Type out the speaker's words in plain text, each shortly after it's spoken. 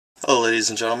Hello ladies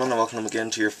and gentlemen, and welcome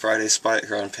again to your Friday Spot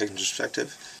here on Pagan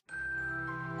Perspective.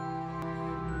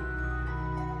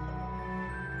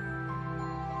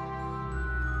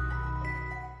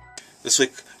 This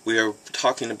week we are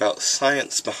talking about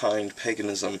science behind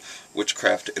paganism,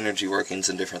 witchcraft, energy workings,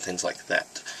 and different things like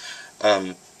that.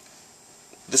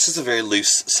 This is a very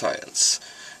loose science,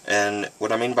 and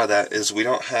what I mean by that is we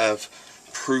don't have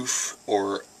proof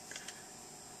or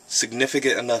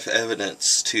significant enough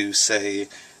evidence to say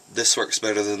this works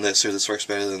better than this, or this works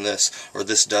better than this, or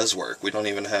this does work. We don't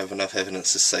even have enough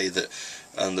evidence to say that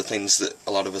the things that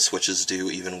a lot of us witches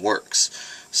do even works.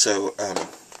 So, I'm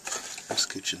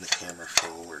scooching the camera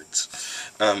forwards.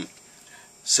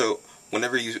 So,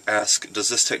 whenever you ask, does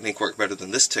this technique work better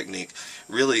than this technique,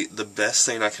 really the best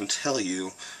thing I can tell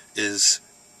you is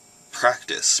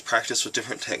practice. Practice with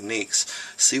different techniques.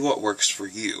 See what works for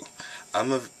you.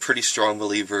 I'm a pretty strong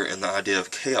believer in the idea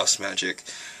of chaos magic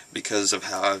because of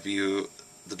how I view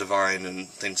the divine and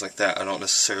things like that. I don't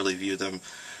necessarily view them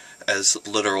as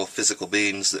literal physical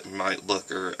beings that might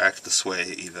look or act this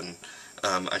way even.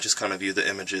 I just kind of view the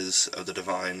images of the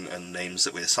divine and names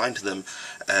that we assign to them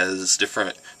as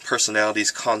different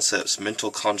personalities, concepts,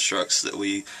 mental constructs that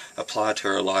we apply to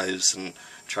our lives and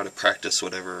try to practice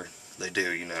whatever they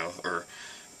do, you know, or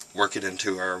work it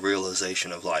into our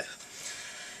realization of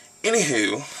life.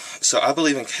 Anywho, so I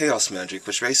believe in chaos magic,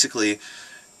 which basically,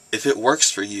 if it works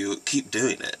for you, keep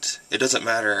doing it. It doesn't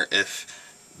matter if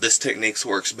this technique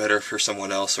works better for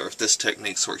someone else, or if this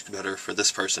technique works better for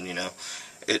this person, you know.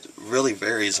 It really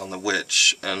varies on the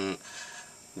witch, and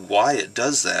why it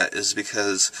does that is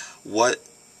because what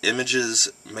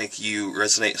images make you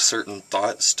resonate certain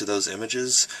thoughts to those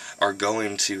images are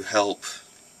going to help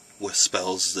with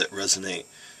spells that resonate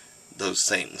those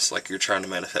things, like you're trying to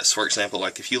manifest. For example,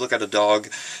 like if you look at a dog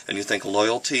and you think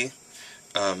loyalty,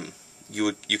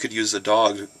 you could use a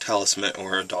dog talisman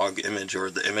or a dog image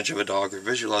or the image of a dog or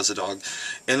visualize a dog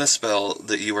in a spell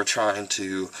that you are trying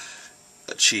to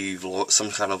achieve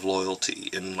some kind of loyalty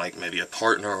in, like maybe a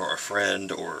partner or a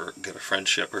friend or get a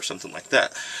friendship or something like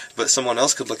that. But someone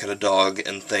else could look at a dog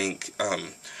and think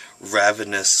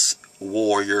ravenous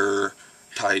warrior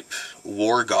type,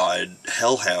 war god,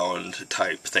 hellhound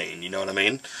type thing, you know what I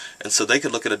mean? And so they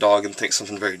could look at a dog and think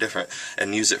something very different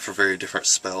and use it for very different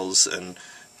spells and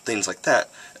things like that.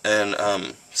 And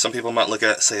some people might look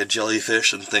at, say, a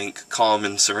jellyfish and think calm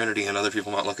and serenity, and other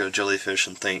people might look at a jellyfish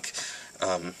and think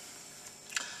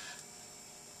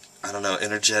I don't know,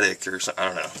 energetic or something. I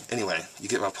don't know. Anyway, you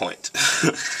get my point.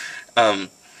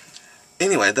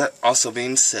 Anyway, that also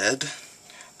being said,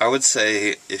 I would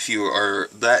say if you are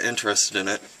that interested in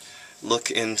it, look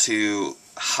into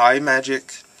high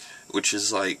magic, which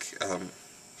is like,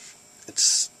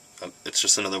 it's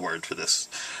just another word for this.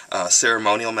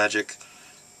 Ceremonial magic.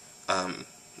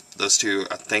 Those two,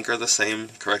 I think, are the same.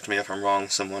 Correct me if I'm wrong,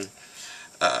 someone.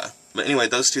 But anyway,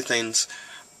 those two things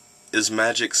is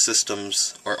magic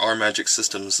systems, or are magic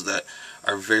systems that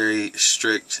are very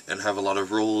strict and have a lot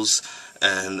of rules,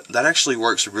 and that actually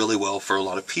works really well for a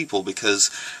lot of people, because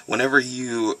whenever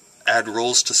you add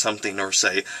rules to something or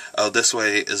say, oh, this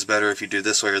way is better if you do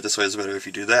this way, or this way is better if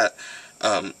you do that,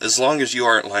 as long as you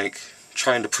aren't like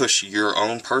trying to push your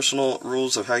own personal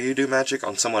rules of how you do magic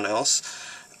on someone else,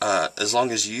 as long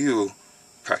as you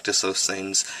practice those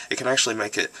things, it can actually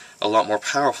make it a lot more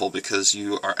powerful because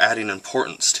you are adding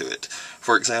importance to it.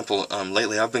 For example,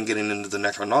 lately I've been getting into the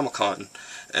Necronomicon,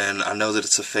 and I know that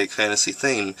it's a fake fantasy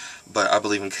thing, but I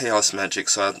believe in chaos magic,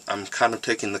 so I'm kind of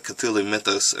taking the Cthulhu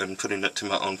mythos and putting it to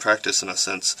my own practice in a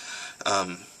sense.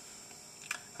 I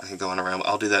can go on around,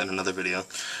 I'll do that in another video.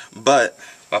 But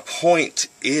my point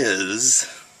is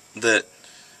that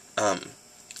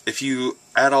if you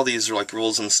add all these like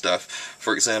rules and stuff,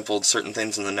 for example, certain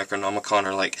things in the Necronomicon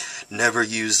are like, never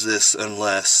use this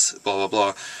unless blah blah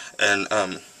blah, and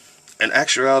in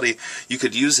actuality you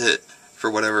could use it for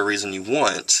whatever reason you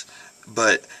want,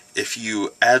 but if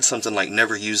you add something like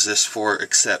never use this for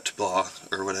except blah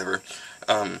or whatever,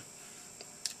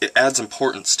 it adds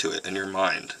importance to it in your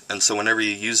mind, and so whenever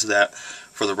you use that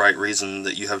for the right reason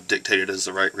that you have dictated as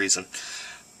the right reason,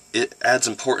 it adds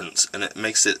importance and it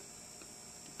makes it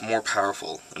more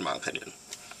powerful, in my opinion.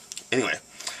 Anyway,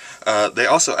 they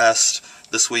also asked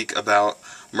this week about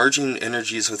merging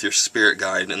energies with your spirit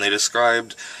guide, and they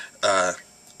described an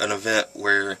event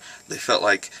where they felt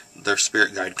like their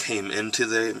spirit guide came into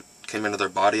their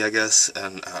body, I guess,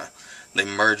 and they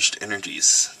merged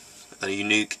energies. A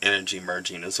unique energy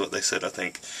merging is what they said, I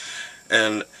think.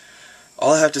 And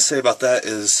all I have to say about that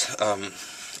is,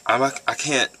 I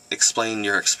can't explain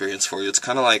your experience for you. It's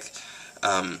kind of like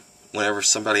whenever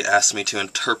somebody asks me to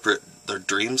interpret their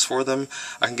dreams for them,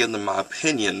 I can give them my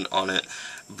opinion on it,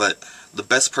 but the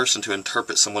best person to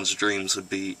interpret someone's dreams would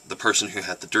be the person who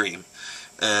had the dream.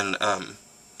 And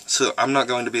so I'm not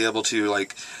going to be able to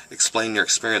like explain your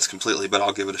experience completely, but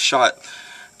I'll give it a shot.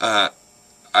 I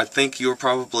think you're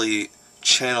probably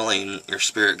channeling your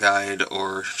spirit guide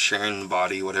or sharing the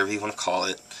body, whatever you want to call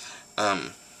it.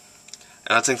 And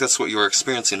I think that's what you were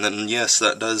experiencing. And yes,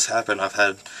 that does happen. I've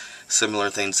had similar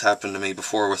things happen to me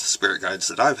before with spirit guides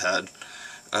that I've had.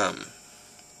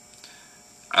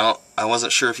 I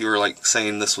wasn't sure if you were like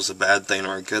saying this was a bad thing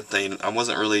or a good thing. I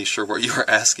wasn't really sure what you were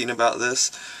asking about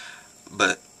this,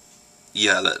 but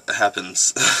yeah, that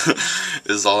happens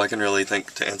is all I can really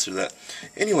think to answer that.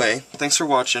 Anyway, thanks for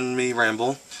watching me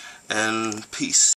ramble, and peace.